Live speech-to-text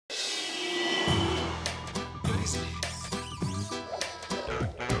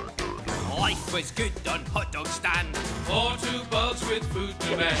was good on hot dog stand. Or two bugs with food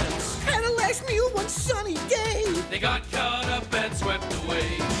demands. Had a last meal one sunny day. They got caught up and swept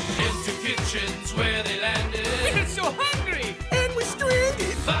away into kitchens where they landed. We're so hungry and we're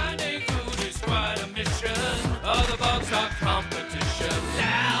stranded. Finding food is quite a mission. Other bugs are competition.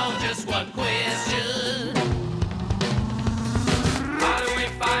 Now just one question. How do we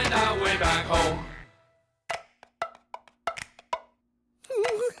find our way back home?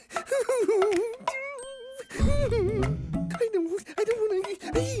 I don't want to...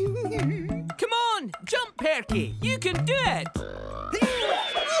 Come on, jump, Perky. You can do it.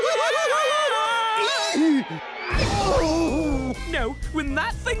 Now, when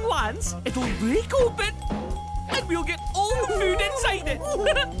that thing lands, it'll break open, and we'll get all the food inside it.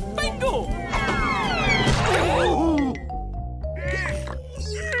 Bingo!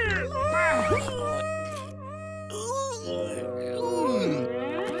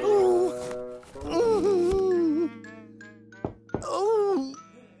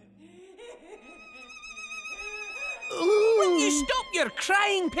 Will you stop your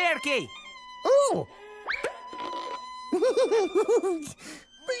crying, Perky? Oh! But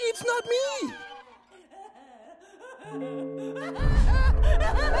it's not me!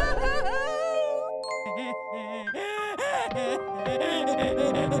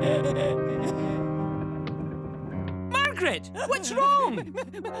 Margaret, what's wrong?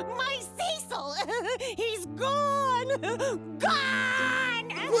 My Cecil! He's gone! Gone!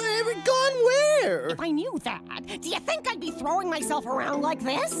 Where? Gone where? If I knew that, do you think I'd be throwing myself around like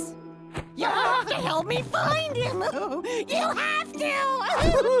this? You have to help me find him! You have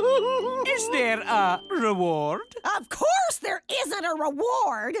to! Is there a reward? Of course there isn't a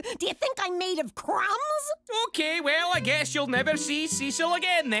reward! Do you think I'm made of crumbs? Okay, well, I guess you'll never see Cecil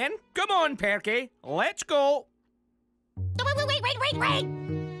again then. Come on, Perky, let's go. Wait!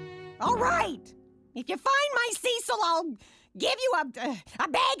 All right. If you find my Cecil, I'll give you a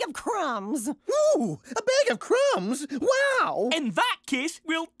bag of crumbs. Ooh, a bag of crumbs? Wow! In that case,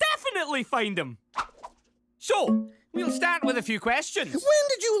 we'll definitely find him. So, we'll start with a few questions. When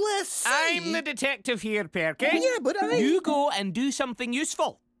did you last see... I'm the detective here, Perky. Yeah, but You go and do something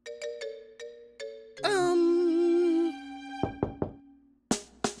useful.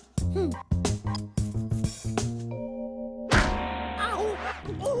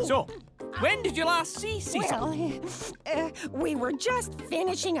 So, when did you last see Cecil? Well, we were just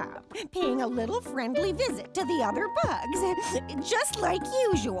finishing up, paying a little friendly visit to the other bugs, just like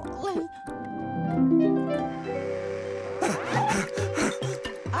usual.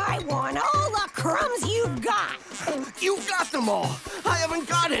 I want all the crumbs you've got. You've got them all. I haven't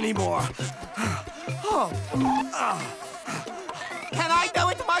got any more. Can I do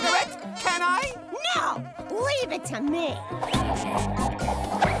it, Margaret? Can I? No, leave it to me.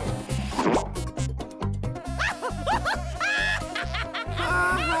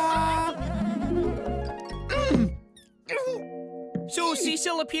 So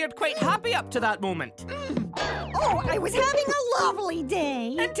Cecil appeared quite happy up to that moment. Oh, I was having a lovely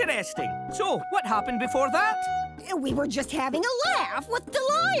day. Interesting. So, what happened before that? We were just having a laugh with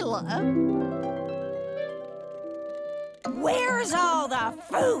Delilah. Where's all the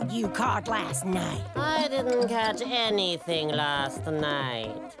food you caught last night? I didn't catch anything last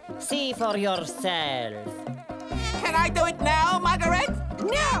night. See for yourself. Can I do it now, Margaret?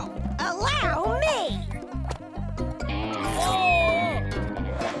 No! Allow me!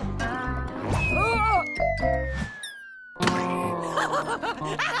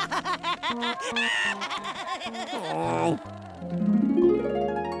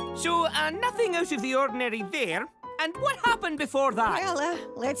 So, nothing out of the ordinary there. And what happened before that? Well,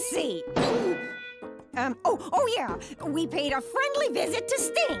 let's see. Oh yeah, we paid a friendly visit to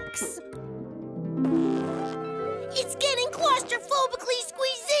Stinks. It's getting claustrophobically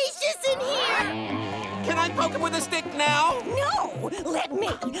squeezacious in here. Can I poke him with a stick now? No, let me.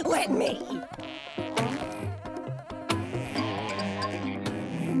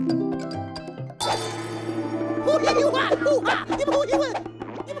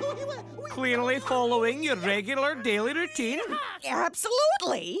 Clearly following your regular daily routine.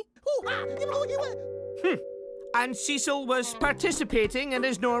 Absolutely. And Cecil was participating in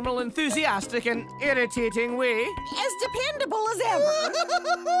his normal enthusiastic and irritating way. As dependable as ever.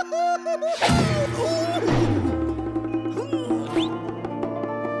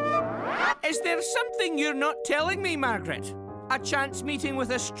 Is there something you're not telling me, Margaret? A chance meeting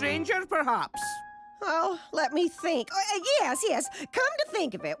with a stranger, perhaps? Oh, let me think. Yes. Come to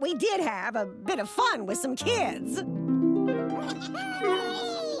think of it, we did have a bit of fun with some kids.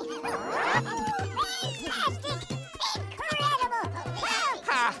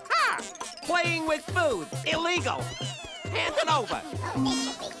 Ha ha! Play food. Illegal. Hand it over.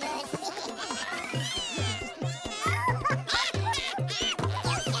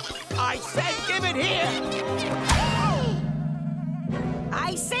 I said give it here.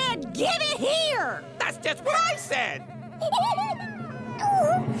 I said give it here! That's just what I said.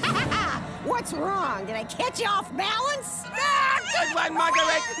 What's wrong? Did I catch you off balance? Ah, good one,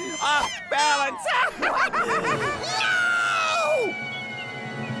 Margaret. Off balance. No!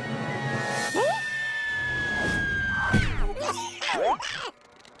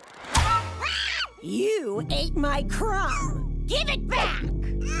 You ate my crumb. Give it back.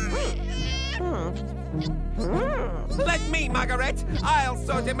 Let me, Margaret. I'll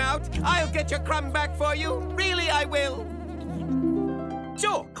sort him out. I'll get your crumb back for you. Really, I will.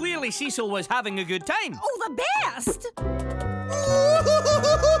 So, clearly Cecil was having a good time. Oh, the best!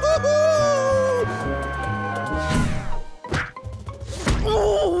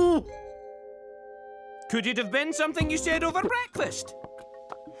 Could it have been something you said over breakfast?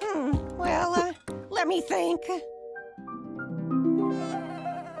 Well, let me think.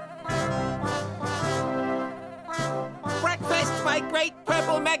 Breakfast, my great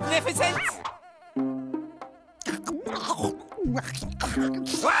purple magnificence.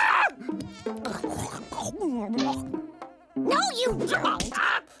 Ah! No, you don't!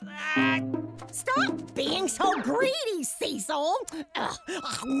 Stop being so greedy, Cecil!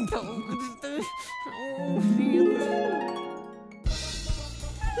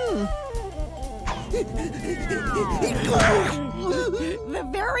 The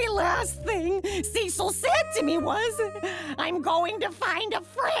very last thing Cecil said to me was, I'm going to find a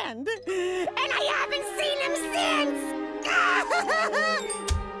friend, and I haven't seen him since!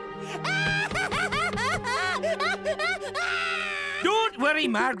 Don't worry,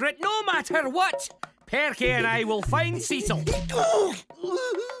 Margaret. No matter what, Perky and I will find Cecil.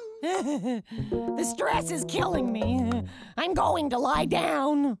 The stress is killing me. I'm going to lie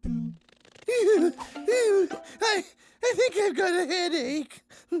down. I think I've got a headache.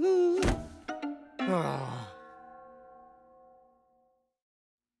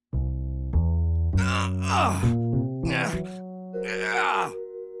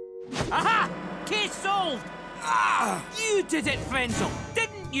 Aha! Case solved! You did it, Frenzel,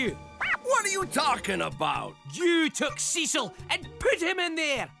 didn't you? What are you talking about? You took Cecil and put him in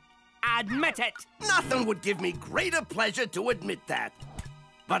there. Admit it. Nothing would give me greater pleasure to admit that.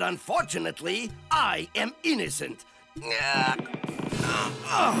 But unfortunately, I am innocent.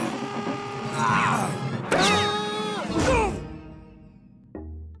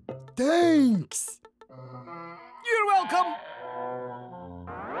 Thanks. You're welcome.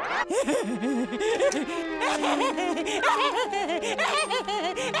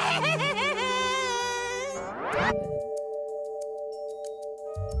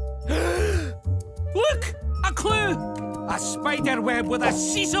 Look! A clue! A spider web with a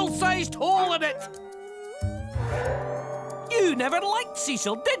Cecil-sized hole in it! You never liked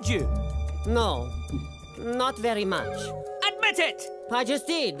Cecil, did you? No, not very much. Admit it! I just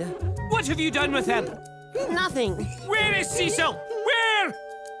did. What have you done with him? Nothing. Where is Cecil? Where?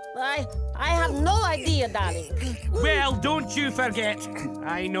 I have no idea, darling. Well, don't you forget.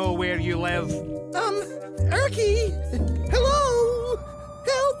 I know where you live. Erky! Hello!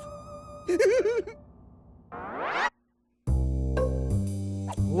 Help!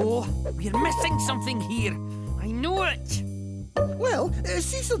 Oh, we're missing something here. I know it. Well,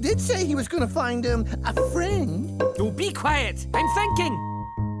 Cecil did say he was going to find, a friend. Oh, be quiet. I'm thinking.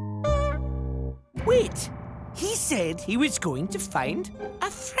 Wait. He said he was going to find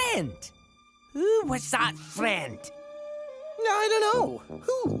a friend. Who was that friend? I don't know.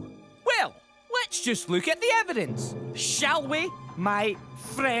 Who? Well, let's just look at the evidence, shall we, my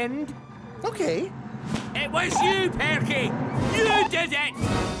friend? Okay. It was you, Perky. You did it.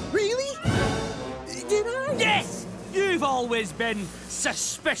 Really? Did I? Yes. You've always been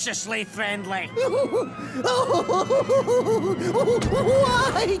suspiciously friendly.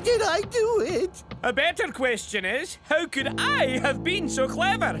 Why did I do it? A better question is, how could I have been so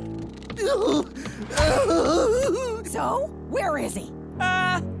clever? So, where is he?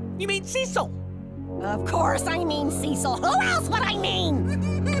 You mean Cecil? Of course I mean Cecil. Who else would I mean?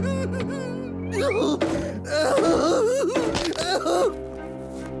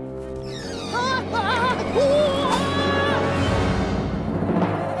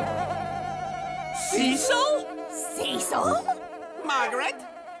 Cecil? Cecil? Margaret,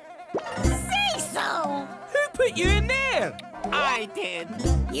 Cecil! Who put you in there? I did.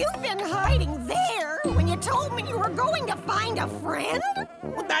 You've been hiding there when you told me you were going to find a friend?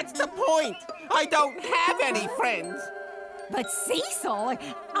 Well, that's the point. I don't have any friends. But Cecil,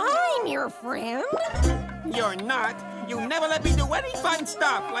 I'm your friend. You're not. You never let me do any fun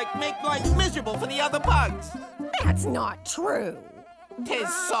stuff, like make life miserable for the other bugs. That's not true.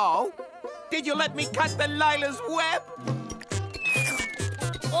 'Tis so. Did you let me cut the Lila's web?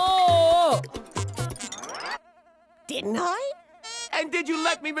 Oh! Didn't I? And did you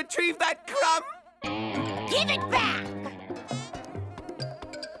let me retrieve that crumb? Give it back!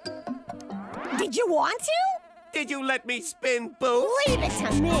 Did you want to? Did you let me spin booth? Leave it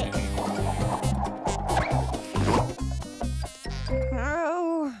to me.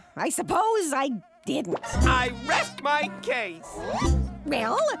 Oh, I suppose I didn't. I rest my case.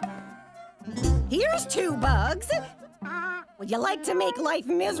 Well, here's 2 bugs. Would you like to make life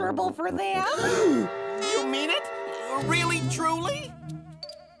miserable for them? You mean it? Really, truly?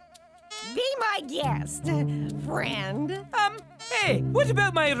 Be my guest, friend. Hey, what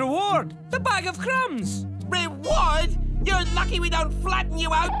about my reward? The bag of crumbs. Reward? You're lucky we don't flatten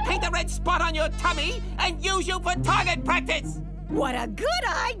you out, paint a red spot on your tummy, and use you for target practice. What a good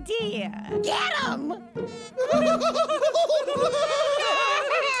idea! Get 'em!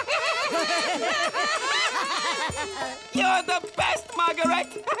 You're the best, Margaret.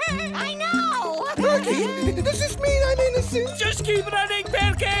 I know! Perky, does this mean I'm innocent? Just keep running,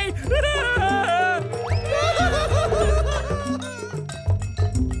 Perky!